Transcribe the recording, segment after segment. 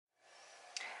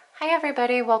Hi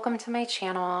everybody, welcome to my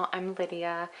channel. I'm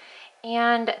Lydia,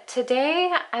 and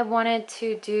today I wanted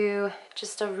to do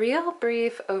just a real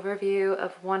brief overview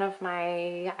of one of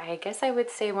my, I guess I would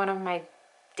say one of my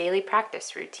daily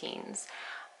practice routines.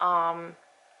 I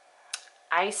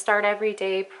start every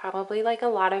day, probably like a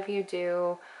lot of you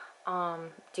do,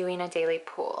 doing a daily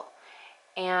pool.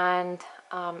 And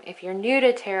if you're new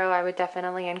to tarot, I would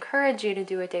definitely encourage you to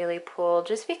do a daily pool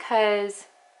just because,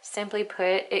 simply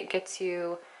put, it gets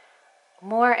you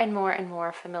more and more and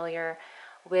more familiar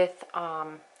with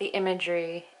the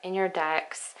imagery in your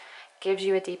decks, gives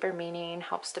you a deeper meaning,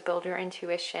 helps to build your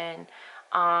intuition.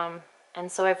 And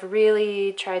so I've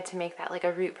really tried to make that like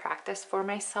a root practice for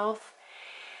myself.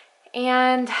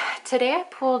 And today I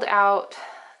pulled out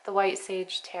the White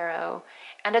Sage Tarot,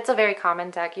 and it's a very common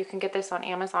deck. You can get this on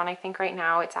Amazon. I think right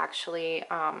now it's actually,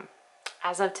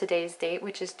 as of today's date,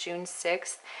 which is June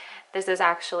 6th, this is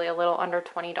actually a little under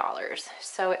 $20.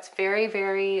 So it's very,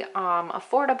 very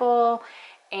affordable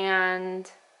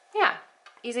and yeah,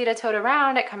 easy to tote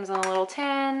around. It comes in a little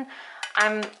tin.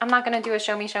 I'm not going to do a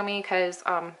show me because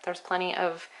there's plenty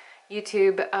of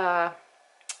YouTube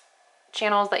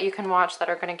channels that you can watch that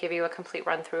are going to give you a complete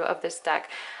run through of this deck.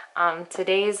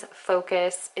 Today's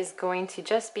focus is going to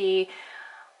just be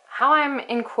how I'm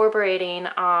incorporating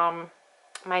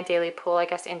my daily pool, I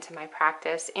guess, into my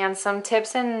practice, and some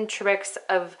tips and tricks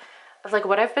of like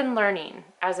what I've been learning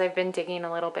as I've been digging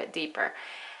a little bit deeper.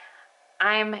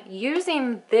 I'm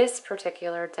using this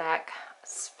particular deck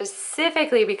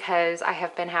specifically because I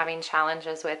have been having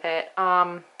challenges with it.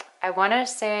 I want to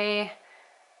say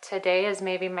today is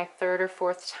maybe my third or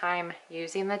fourth time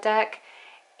using the deck,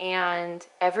 and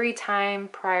every time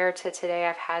prior to today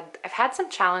I've had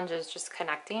some challenges just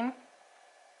connecting.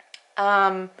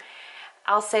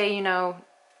 I'll say, you know,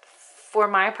 for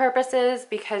my purposes,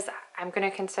 because I'm going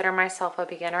to consider myself a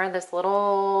beginner, this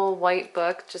little white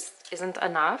book just isn't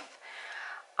enough.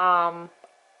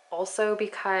 Also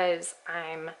because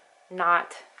I'm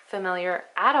not familiar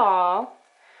at all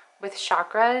with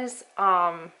chakras.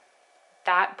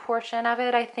 That portion of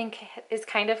it, I think, is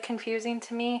kind of confusing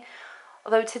to me.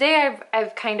 Although today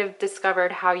I've kind of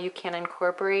discovered how you can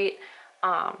incorporate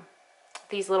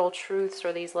these little truths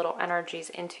or these little energies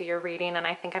into your reading, and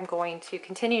I think I'm going to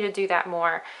continue to do that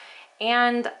more,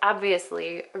 and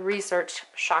obviously research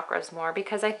chakras more,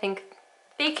 because I think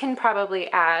they can probably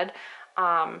add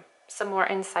some more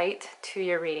insight to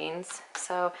your readings.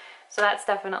 So that's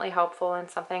definitely helpful, and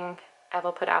something I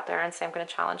will put out there and say I'm going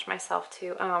to challenge myself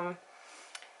to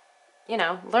you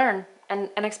know, learn and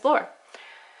explore.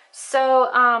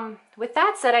 So with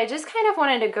that said, I just kind of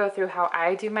wanted to go through how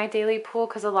I do my daily pool,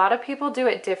 because a lot of people do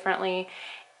it differently,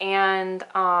 and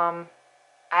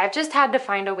I've just had to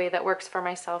find a way that works for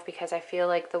myself, because I feel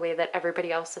like the way that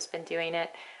everybody else has been doing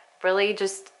it really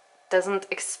just doesn't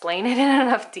explain it in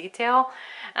enough detail.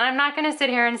 And I'm not going to sit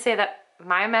here and say that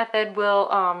my method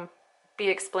will be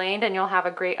explained and you'll have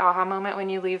a great aha moment when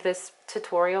you leave this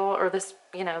tutorial or this,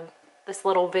 you know, this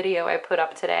little video I put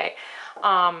up today.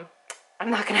 I'm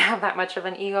not going to have that much of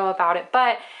an ego about it,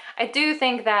 but I do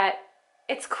think that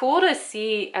it's cool to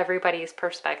see everybody's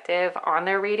perspective on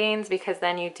their readings, because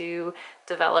then you do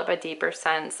develop a deeper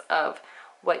sense of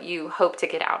what you hope to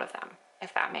get out of them,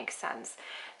 if that makes sense.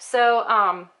 So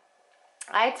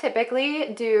I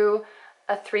typically do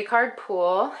a 3-card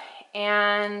pool,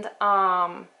 and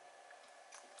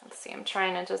let's see, I'm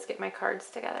trying to just get my cards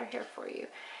together here for you.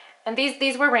 And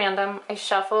these were random. I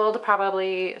shuffled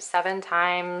probably 7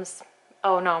 times.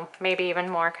 Oh no, maybe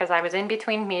even more, because I was in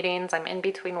between meetings, I'm in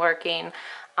between working.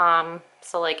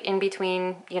 So like in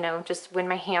between, you know, just when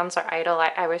my hands are idle,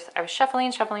 I was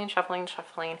shuffling.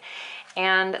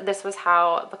 And this was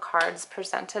how the cards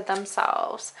presented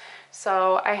themselves.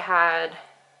 So I had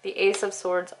the Ace of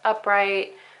Swords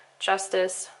upright,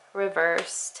 Justice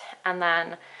reversed, and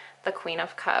then the Queen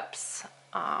of Cups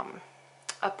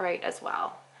upright as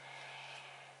well.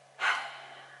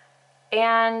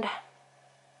 And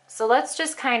so let's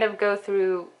just kind of go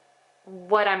through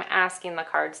what I'm asking the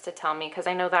cards to tell me, because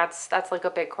I know that's like a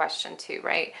big question too,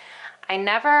 right?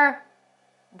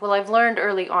 I've learned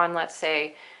early on, let's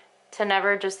say, to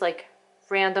never just like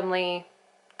randomly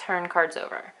turn cards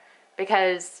over,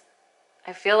 because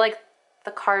I feel like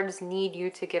the cards need you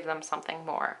to give them something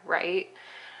more, right?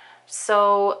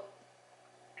 So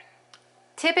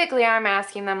typically I'm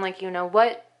asking them, like, you know,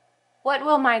 what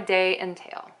will my day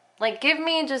entail? Like, give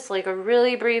me just like a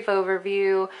really brief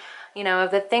overview, you know,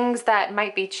 of the things that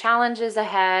might be challenges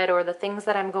ahead, or the things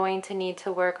that I'm going to need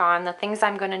to work on, the things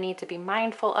I'm going to need to be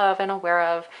mindful of and aware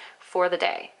of for the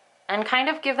day. And kind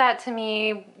of give that to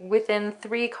me within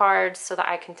 3 cards so that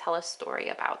I can tell a story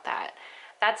about that.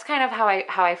 that's kind of how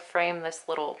I frame this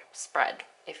little spread,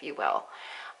 if you will.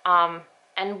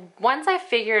 And once I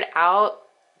figured out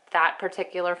that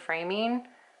particular framing,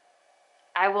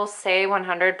 I will say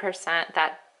 100%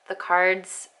 that the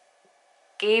cards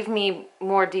gave me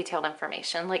more detailed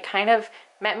information, like kind of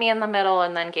met me in the middle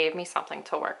and then gave me something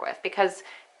to work with. Because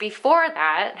before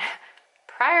that,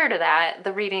 prior to that,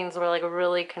 the readings were like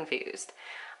really confused.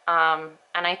 And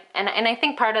I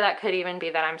think part of that could even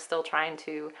be that I'm still trying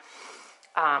to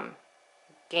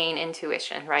gain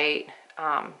intuition, right?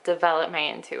 Develop my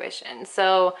intuition.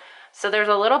 So there's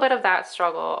a little bit of that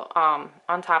struggle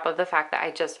on top of the fact that I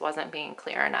just wasn't being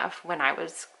clear enough when I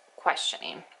was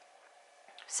questioning.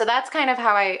 So that's kind of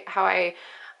how I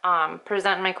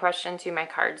present my question to my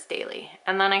cards daily.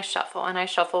 And then I shuffle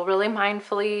really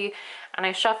mindfully, and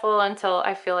I shuffle until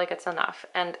I feel like it's enough.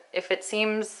 And if it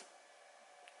seems,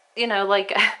 you know,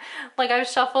 like I've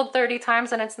shuffled 30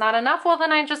 times and it's not enough, well,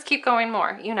 then I just keep going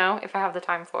more, you know, if I have the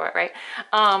time for it, right?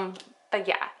 But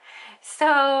yeah,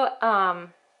 so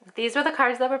these were the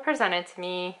cards that were presented to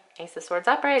me. Ace of Swords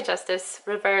upright, Justice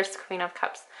reversed, Queen of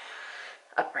Cups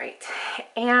upright.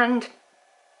 And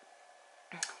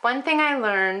one thing I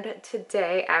learned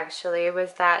today actually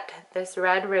was that this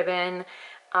red ribbon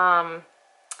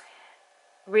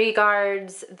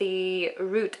regards the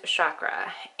root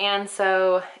chakra. And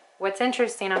so what's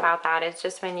interesting about that is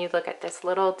just when you look at this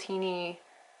little teeny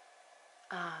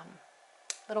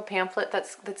little pamphlet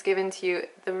that's given to you,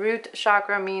 the root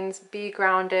chakra means be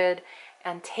grounded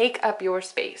and take up your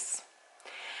space.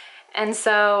 And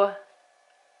so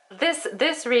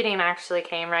this reading actually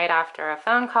came right after a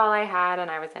phone call I had,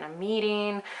 and I was in a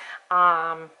meeting,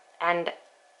 and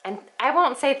I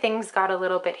won't say things got a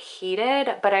little bit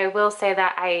heated, but I will say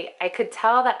that I could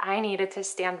tell that I needed to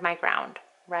stand my ground,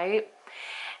 right?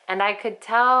 And I could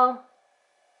tell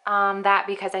that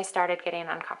because I started getting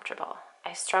uncomfortable.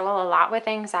 I struggle a lot with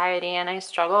anxiety, and I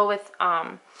struggle with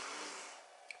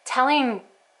telling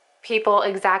people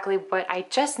exactly what I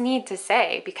just need to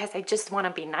say because I just want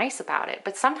to be nice about it.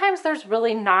 But sometimes there's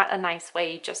really not a nice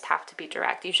way. You just have to be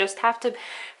direct. You just have to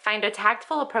find a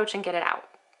tactful approach and get it out.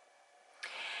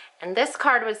 And this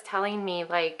card was telling me,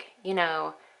 like, you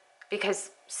know,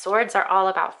 because swords are all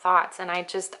about thoughts. And I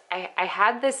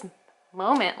had this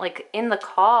moment like in the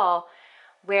call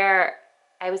where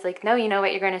I was like, no, you know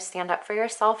what? You're going to stand up for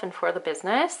yourself and for the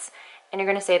business. And you're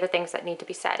going to say the things that need to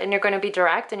be said. And you're going to be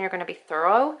direct, and you're going to be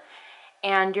thorough.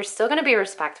 And you're still going to be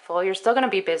respectful. You're still going to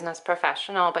be business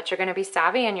professional, but you're going to be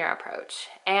savvy in your approach.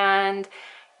 And,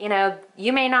 you know,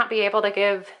 you may not be able to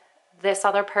give this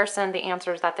other person the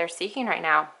answers that they're seeking right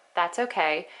now. That's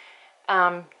okay.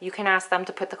 You can ask them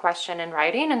to put the question in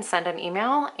writing and send an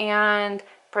email and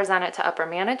present it to upper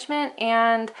management,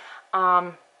 and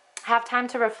have time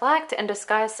to reflect and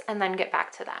discuss and then get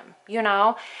back to them, you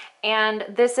know? And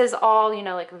this is all, you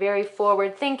know, like very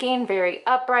forward thinking, very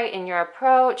upright in your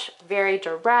approach, very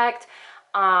direct,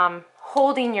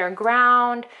 holding your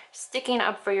ground, sticking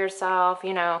up for yourself,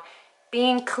 you know,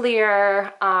 being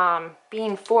clear,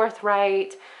 being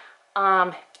forthright,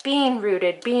 being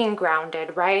rooted, being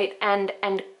grounded, right? And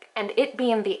it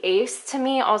being the ace to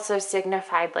me also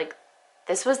signified like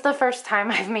this was the first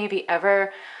time I've maybe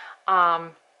ever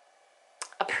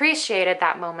appreciated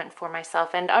that moment for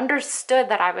myself and understood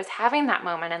that I was having that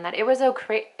moment and that it was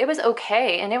okay. It was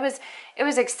okay, and it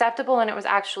was acceptable, and it was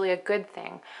actually a good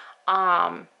thing.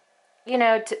 You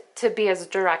know, to be as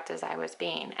direct as I was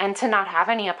being, and to not have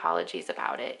any apologies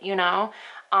about it, you know.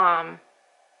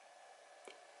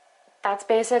 That's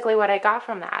basically what I got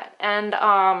from that.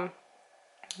 And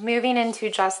moving into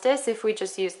Justice, if we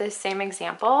just use this same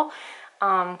example,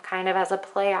 kind of as a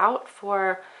play out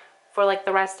for like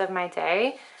the rest of my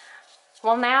day.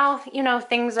 Well, now, you know,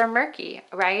 things are murky,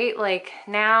 right? Like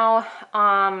now,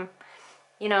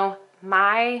 you know,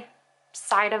 my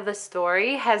side of the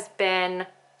story has been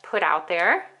put out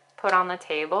there, put on the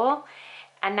table,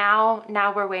 and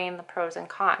now we're weighing the pros and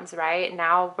cons, right?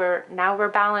 Now we're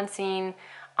balancing,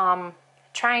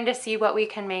 trying to see what we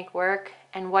can make work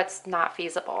and what's not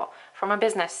feasible from a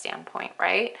business standpoint,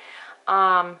 right?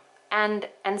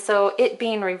 And so it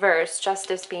being reversed,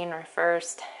 Justice being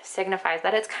reversed, signifies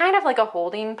that it's kind of like a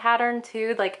holding pattern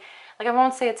too. Like I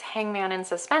won't say it's Hangman in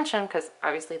suspension, because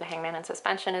obviously the Hangman in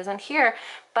suspension isn't here,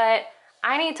 but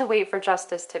I need to wait for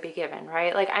justice to be given,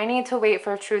 right? Like I need to wait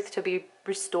for truth to be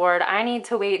restored. I need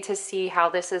to wait to see how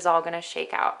this is all going to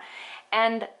shake out.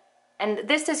 And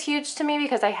this is huge to me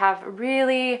because I have a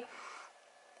really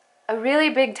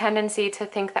big tendency to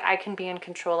think that I can be in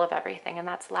control of everything, and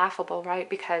that's laughable, right?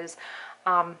 Because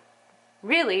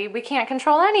really we can't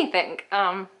control anything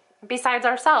besides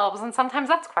ourselves, and sometimes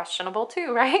that's questionable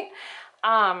too, right?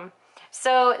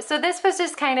 So this was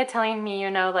just kind of telling me, you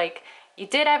know, like, you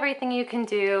did everything you can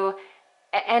do,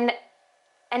 and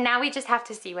now we just have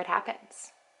to see what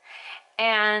happens.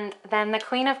 And then the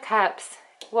Queen of Cups,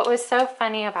 what was so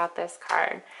funny about this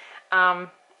card,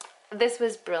 this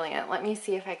was brilliant. Let me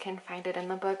see if I can find it in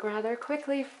the book rather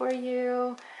quickly for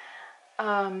you.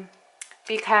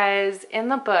 Because in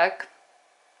the book,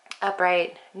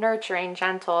 upright, nurturing,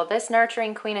 gentle. This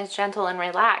nurturing queen is gentle and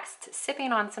relaxed.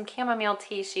 Sipping on some chamomile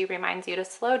tea, she reminds you to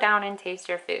slow down and taste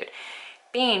your food.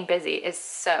 Being busy is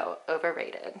so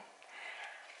overrated.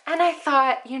 And I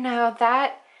thought, you know,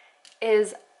 that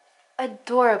is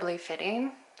adorably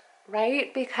fitting,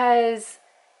 right? Because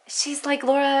she's like,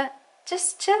 Laura,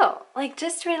 just chill, like,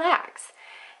 just relax.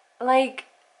 Like,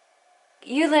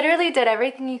 you literally did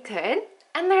everything you could,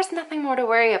 and there's nothing more to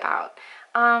worry about.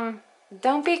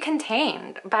 Don't be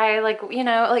contained by, like, you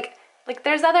know, like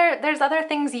there's other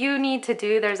things you need to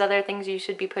do. There's other things you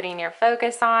should be putting your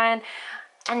focus on.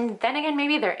 And then again,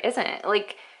 maybe there isn't.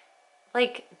 Like,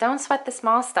 don't sweat the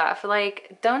small stuff.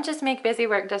 Like, don't just make busy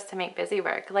work just to make busy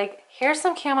work. Like, here's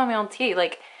some chamomile tea.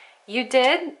 Like, you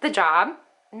did the job,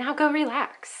 now go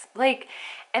relax. Like,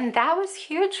 and that was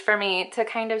huge for me to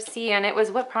kind of see, and it was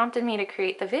what prompted me to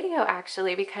create the video,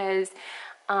 actually, because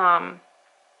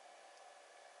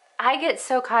I get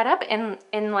so caught up in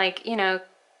like, you know,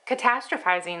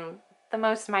 catastrophizing the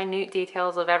most minute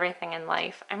details of everything in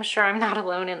life. I'm sure I'm not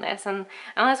alone in this, and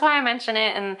that's why I mention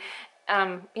it. And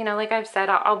you know, like I've said,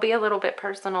 I'll be a little bit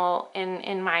personal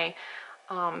in my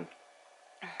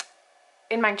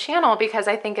channel, because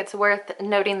I think it's worth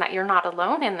noting that you're not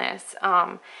alone in this.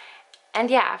 And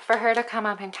yeah, for her to come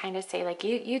up and kind of say, like,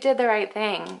 you did the right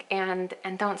thing, and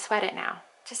don't sweat it now.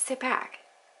 Just sit back.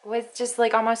 Was just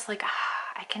like almost like,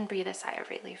 I can breathe a sigh of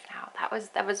relief now.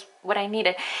 That was what I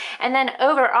needed. And then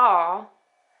overall,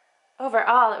 it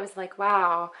was like,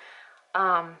 wow,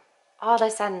 all of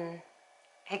a sudden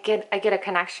I get a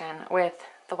connection with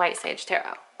the White Sage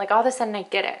Tarot. Like, all of a sudden I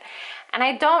get it. And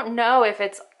I don't know if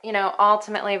it's, you know,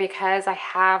 ultimately because I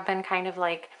have been kind of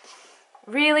like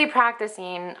really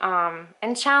practicing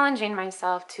and challenging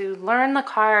myself to learn the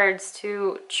cards,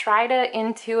 to try to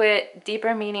intuit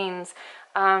deeper meanings.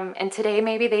 And today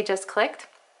maybe they just clicked.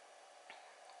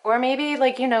 Or maybe,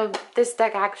 like, you know, this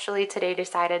deck actually today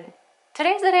decided,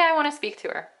 today's the day I want to speak to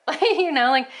her. Like, you know,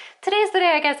 like, today's the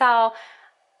day I guess I'll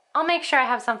make sure I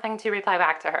have something to reply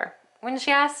back to her. When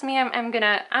she asks me, I'm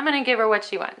gonna give her what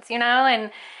she wants, you know?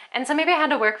 And so maybe I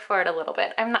had to work for it a little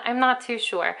bit. I'm not too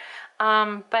sure.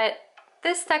 But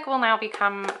this deck will now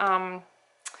become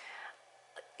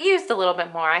used a little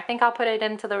bit more. I think I'll put it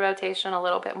into the rotation a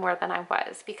little bit more than I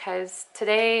was, because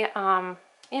today,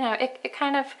 you know, it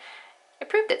kind of, it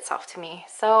proved itself to me.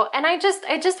 So, and I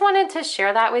just wanted to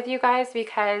share that with you guys,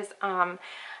 because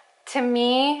to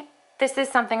me, this is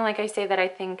something, like I say, that I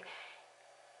think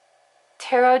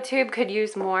TarotTube could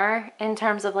use more in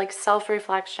terms of like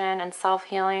self-reflection and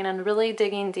self-healing, and really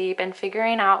digging deep and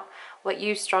figuring out what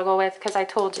you struggle with. Because I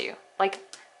told you, like,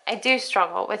 I do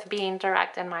struggle with being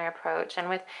direct in my approach, and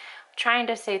with trying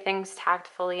to say things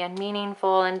tactfully and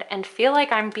meaningful, and feel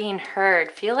like I'm being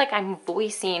heard, feel like I'm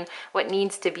voicing what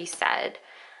needs to be said.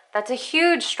 That's a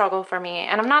huge struggle for me,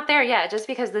 and I'm not there yet. Just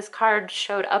because this card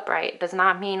showed upright does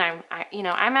not mean I'm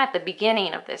at the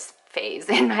beginning of this phase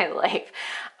in my life.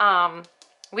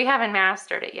 We haven't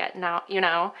mastered it yet now, you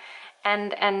know,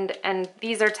 and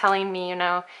these are telling me, you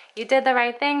know, you did the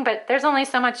right thing, but there's only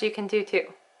so much you can do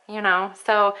too, you know.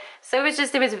 So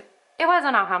it was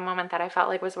an aha moment that I felt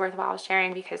like was worthwhile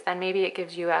sharing, because then maybe it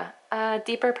gives you a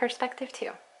deeper perspective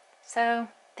too. So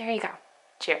there you go.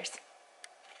 Cheers.